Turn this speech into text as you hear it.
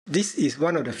This is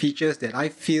one of the features that I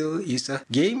feel is a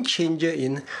game changer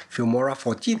in Filmora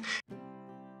 14.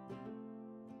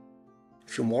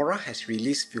 Filmora has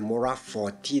released Filmora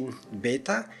 14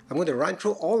 beta. I'm going to run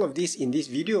through all of this in this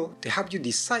video to help you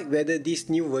decide whether this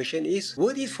new version is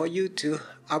worthy for you to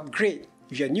upgrade.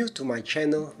 If you're new to my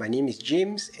channel, my name is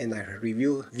James and I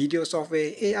review video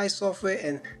software, AI software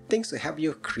and things to help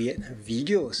you create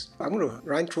videos. I'm going to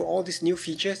run through all these new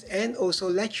features and also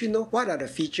let you know what are the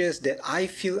features that I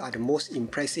feel are the most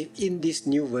impressive in this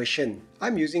new version.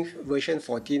 I'm using version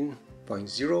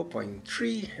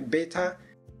 14.0.3 beta.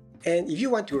 And if you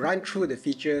want to run through the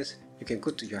features, you can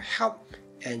go to your help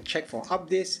and check for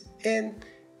updates, and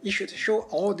it should show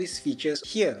all these features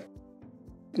here.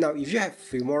 Now, if you have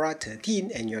Filmora 13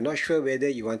 and you're not sure whether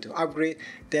you want to upgrade,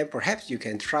 then perhaps you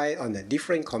can try it on a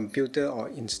different computer or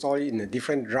install it in a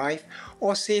different drive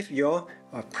or save your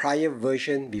prior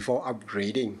version before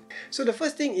upgrading. So the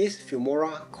first thing is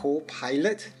Filmora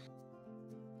Copilot.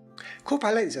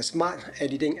 Copilot is a smart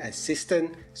editing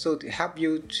assistant, so to help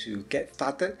you to get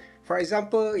started. For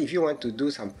example, if you want to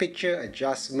do some picture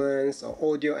adjustments or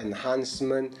audio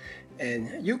enhancement,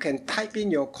 and you can type in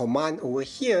your command over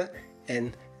here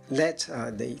and let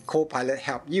the Copilot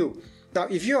help you. Now,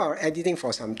 if you are editing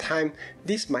for some time,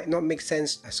 this might not make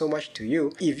sense so much to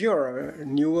you. If you're a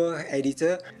newer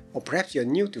editor, or perhaps you're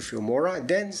new to Filmora,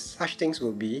 then such things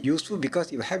will be useful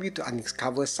because it will help you to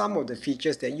uncover some of the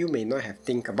features that you may not have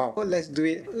think about. So let's do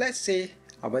it. Let's say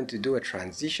I want to do a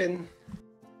transition.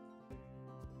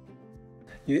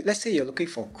 Let's say you're looking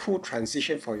for a cool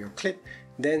transition for your clip,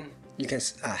 then you can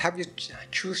have you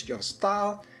choose your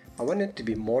style. I want it to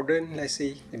be modern, let's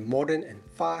say modern and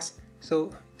fast.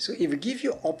 So it will give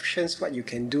you options what you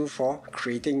can do for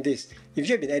creating this. If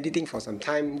you have been editing for some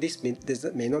time, this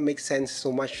may not make sense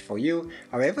so much for you.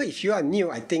 However, if you are new,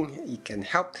 I think it can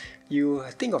help you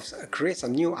create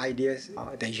some new ideas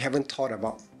that you haven't thought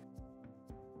about.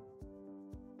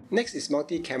 Next is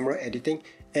multi-camera editing,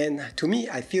 and to me,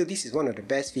 I feel this is one of the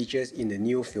best features in the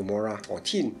new Filmora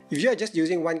 14. If you are just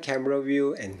using one camera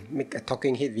view and make a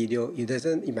talking head video,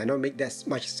 it might not make that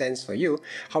much sense for you.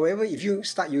 However, if you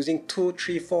start using 2,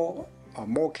 3, 4 or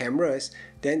more cameras,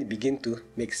 then it begins to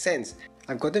make sense.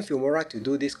 I've gotten Filmora to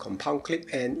do this compound clip,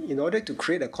 and in order to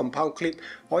create a compound clip,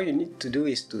 all you need to do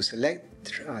is to select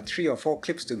 3 or 4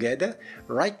 clips together,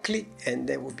 right click, and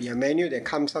there will be a menu that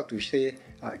comes up to say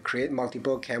create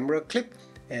multiple camera clip,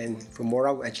 and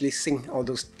Filmora will actually sync all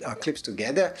those clips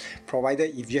together,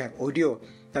 provided if you have audio.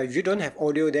 Now, if you don't have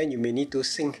audio, then you may need to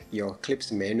sync your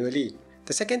clips manually.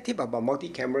 The second tip about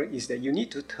multi-camera is that you need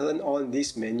to turn on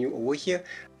this menu over here.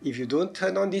 If you don't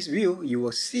turn on this view, you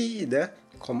will see the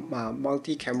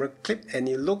multi-camera clip, and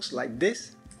it looks like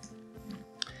this.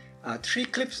 3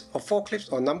 clips or 4 clips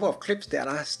or number of clips that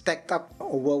are stacked up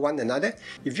over one another.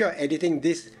 If you are editing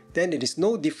this, then it is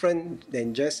no different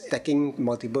than just stacking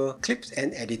multiple clips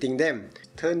and editing them.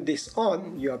 Turn this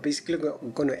on, you are basically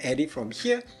going to edit from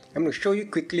here. I'm going to show you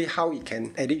quickly how you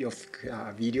can edit your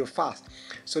video fast.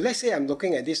 So let's say I'm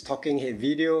looking at this talking head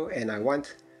video and I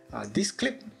want this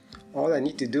clip. All I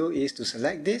need to do is to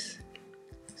select this,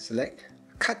 select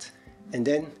cut, and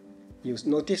then you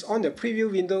notice on the preview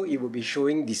window it will be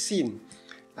showing the scene.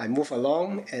 I move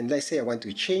along and let's say I want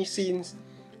to change scenes.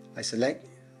 I select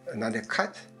another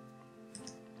cut,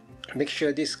 make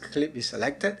sure this clip is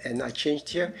selected, and I changed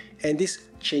here, and this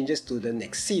changes to the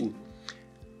next scene.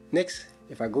 Next,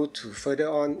 if I go to further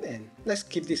on, and let's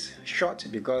keep this short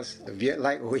because the weird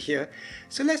light over here.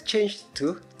 So let's change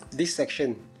to this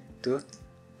section to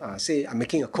say I'm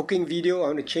making a cooking video. I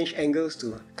want to change angles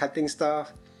to cutting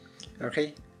stuff.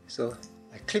 Okay, so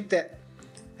I click that,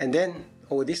 and then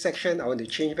over this section I want to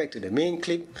change back to the main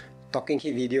clip, talking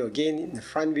head video again in the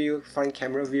front view, front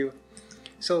camera view.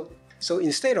 So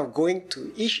instead of going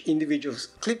to each individual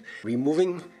clip,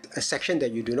 removing a section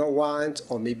that you do not want,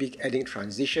 or maybe adding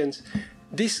transitions,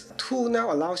 this tool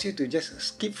now allows you to just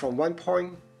skip from one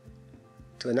point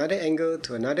to another angle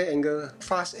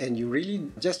fast, and you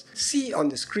really just see on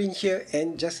the screen here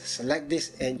and just select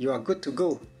this and you are good to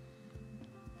go.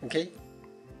 Okay?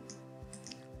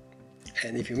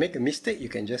 And if you make a mistake, you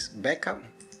can just back up,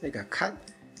 make a cut,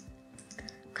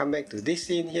 come back to this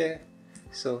scene here.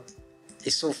 So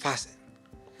it's so fast.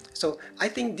 So I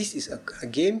think this is a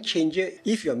game changer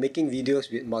if you're making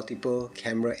videos with multiple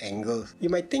camera angles. You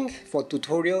might think for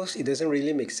tutorials it doesn't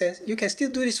really make sense. You can still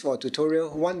do this for a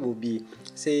tutorial. One will be,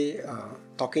 say,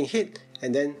 talking head,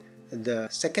 and then the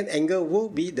second angle will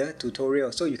be the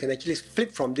tutorial. So you can actually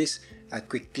flip from this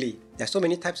quickly. There are so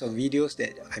many types of videos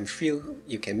that I feel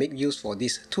you can make use for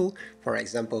this tool. For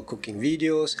example, cooking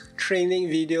videos, training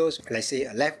videos, let's say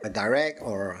a direct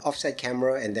or offset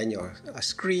camera and then your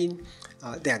screen.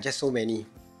 There are just so many.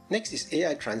 Next is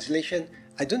AI translation.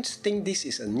 I don't think this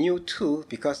is a new tool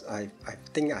because I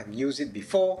think I've used it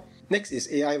before. Next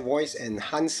is AI voice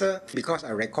enhancer. Because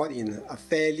I record in a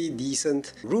fairly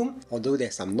decent room, although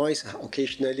there's some noise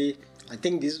occasionally, I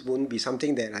think this won't be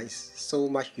something that is so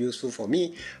much useful for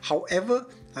me. However,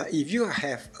 if you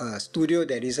have a studio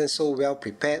that isn't so well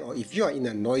prepared, or if you are in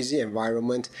a noisy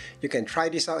environment, you can try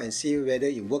this out and see whether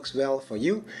it works well for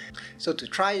you. So to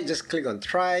try, just click on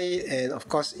try, and of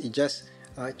course it just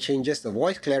changes the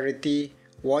voice clarity,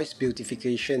 voice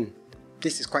beautification.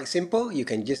 This is quite simple. You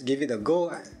can just give it a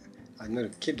go. I'm going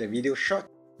to keep the video short.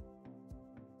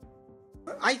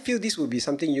 I feel this would be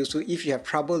something useful if you have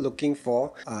trouble looking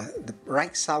for the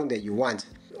right sound that you want.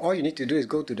 All you need to do is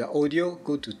go to the audio,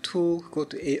 go to tool, go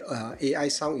to AI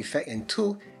sound effect and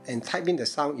tool, and type in the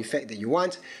sound effect that you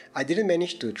want. I didn't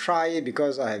manage to try it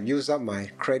because I have used up my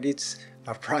credits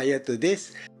prior to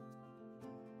this.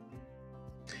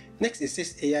 Next is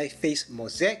this AI face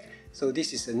mosaic. So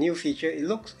this is a new feature.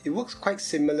 It works quite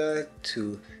similar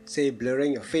to, say,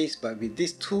 blurring your face, but with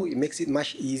this tool it makes it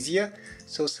much easier.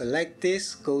 So select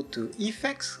this, go to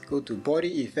effects, go to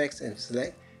body effects and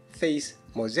select face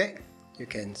mosaic. You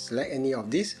can select any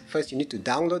of these. First you need to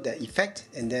download the effect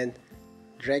and then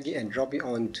drag it and drop it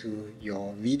onto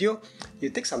your video.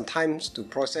 It takes some time to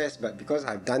process, but because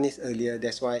I've done this earlier,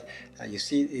 that's why you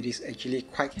see it is actually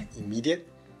quite immediate.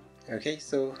 Okay,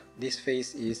 so this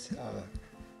face is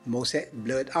mosaic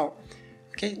blurred out.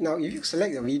 Okay, now if you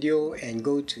select the video and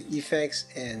go to effects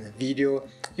and video,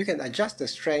 you can adjust the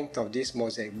strength of this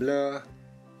mosaic blur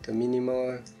to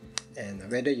minimal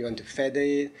and whether you want to feather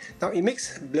it. Now it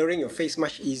makes blurring your face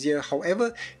much easier.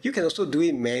 However, you can also do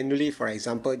it manually, for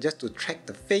example, just to track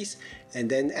the face and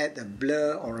then add a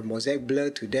blur or a mosaic blur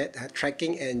to that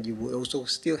tracking, and you will also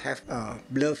still have a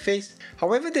blur face.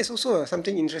 However, there's also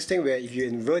something interesting where if you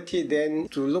invert it then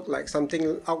to look like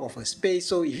something out of a space.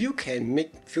 So if you can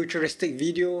make futuristic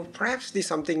video, perhaps this is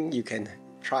something you can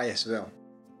try as well.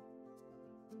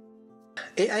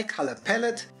 AI color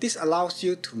palette. This allows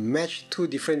you to match two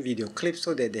different video clips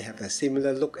so that they have a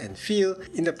similar look and feel.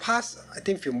 In the past, I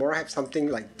think Filmora have something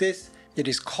like this. It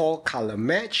is called color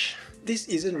match. This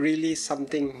isn't really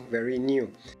something very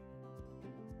new.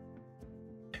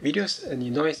 Videos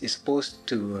and noise is supposed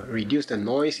to reduce the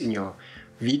noise in your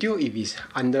video if it's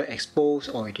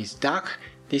underexposed or it is dark.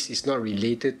 This is not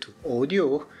related to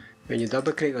audio. When you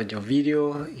double click on your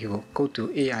video, you go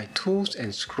to AI tools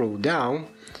and scroll down.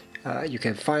 You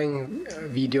can find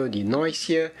video denoise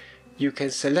here. You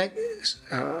can select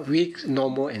weak,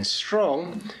 normal and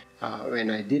strong.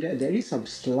 When I did that, there is some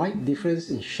slight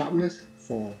difference in sharpness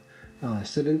for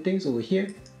certain things over here,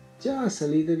 just a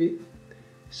little bit.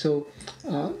 So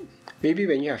maybe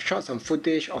when you have shot some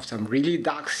footage of some really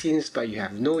dark scenes but you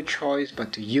have no choice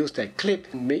but to use that clip,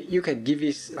 you can give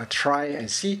this a try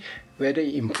and see whether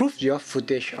it improves your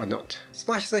footage or not.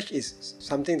 Smart Search is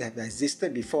something that has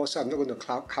existed before, so I'm not going to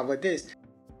cover this.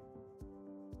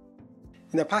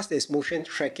 In the past there's motion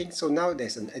tracking, so now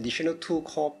there's an additional tool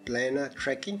called planar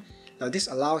tracking. Now this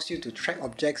allows you to track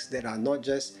objects that are not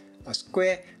just a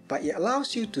square, but it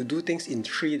allows you to do things in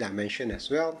 3 dimensions as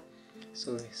well.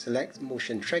 So select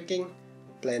motion tracking,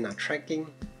 planar tracking,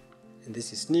 and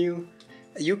this is new.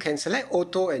 You can select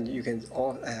auto and you can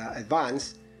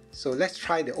advance. So let's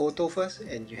try the auto first,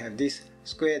 and you have this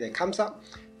square that comes up.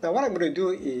 Now what I'm going to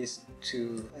do is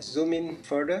to zoom in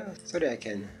further so that I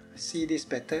can see this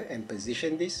better and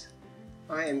position this.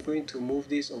 I am going to move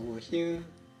this over here.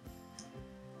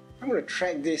 I'm going to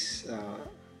track this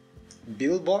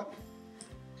billboard,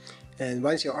 and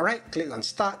once you're alright, click on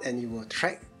start and you will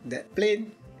track that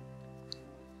plane.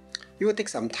 It will take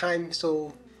some time,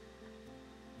 so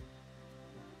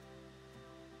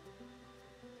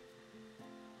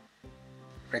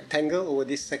rectangle over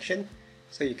this section,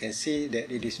 so you can see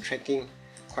that it is tracking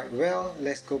quite well.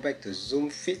 Let's go back to zoom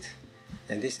fit,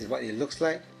 and this is what it looks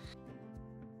like.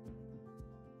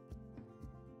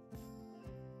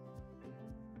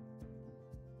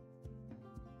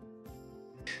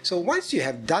 So once you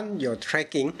have done your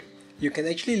tracking, you can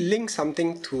actually link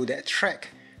something to that track.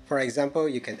 For example,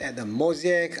 you can add a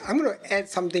mosaic. I'm going to add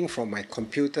something from my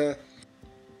computer.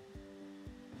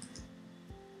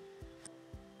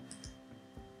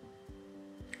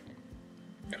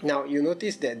 Now you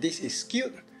notice that this is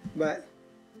skewed, but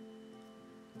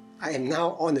I am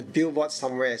now on a billboard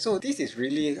somewhere. So this is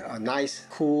really a nice,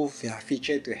 cool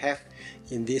feature to have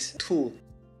in this tool.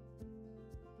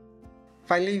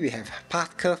 Finally, we have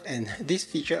path curve, and this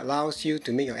feature allows you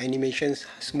to make your animations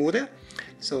smoother.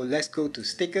 So let's go to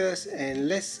stickers, and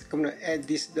I'm gonna add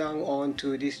this down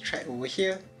onto this track over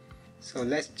here. So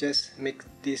let's just make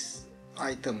this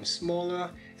item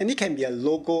smaller, and it can be a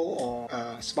logo or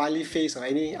a smiley face or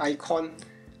any icon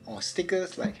or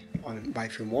stickers like by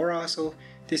Filmora. So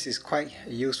this is quite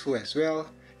useful as well.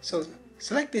 So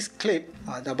select this clip,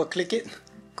 double click it,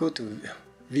 go to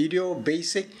video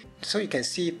basic, so you can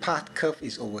see path curve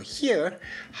is over here.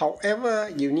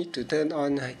 However, you need to turn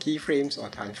on keyframes or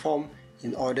transform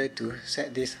in order to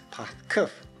set this path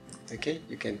curve. Okay,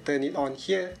 you can turn it on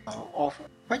here or off.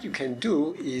 What you can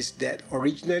do is that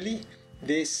originally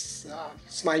this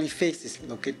smiley face is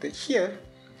located here,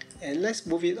 and let's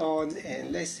move it on,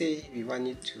 and let's say we want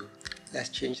it to, let's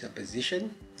change the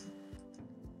position.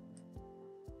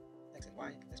 X and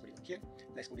Y, let's put it here.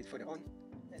 Let's move it further on,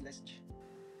 and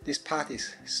this path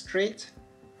is straight,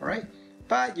 alright?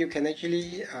 But you can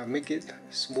actually make it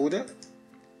smoother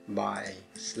by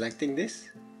selecting this.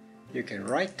 You can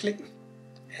right click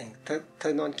and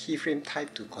turn on keyframe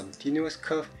type to continuous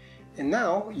curve, and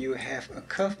now you have a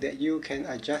curve that you can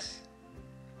adjust.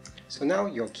 So now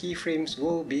your keyframes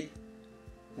will be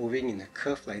moving in a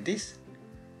curve like this.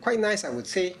 Quite nice, I would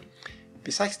say.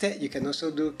 Besides that, you can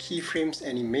also do keyframes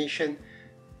animation.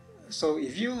 So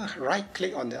if you right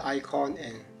click on the icon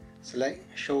and select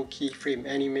show keyframe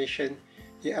animation,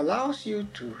 it allows you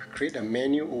to create a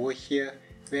menu over here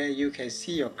where you can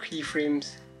see your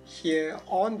keyframes here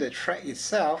on the track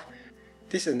itself.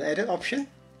 This is an added option.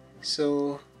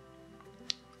 So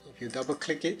if you double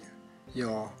click it,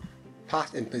 your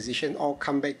path and position all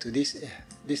come back to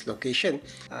this location.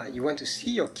 You want to see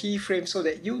your keyframe so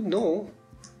that you know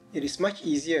it is much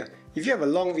easier. If you have a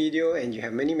long video and you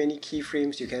have many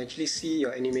keyframes, you can actually see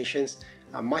your animations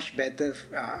much better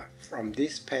from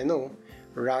this panel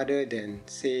rather than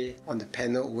say on the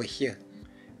panel over here.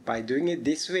 By doing it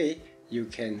this way, you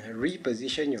can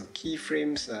reposition your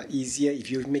keyframes easier if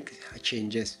you make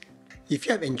changes. If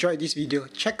you have enjoyed this video,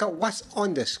 check out what's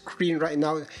on the screen right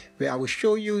now, where I will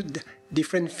show you the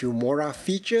different Filmora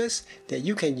features that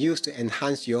you can use to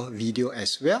enhance your video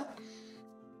as well.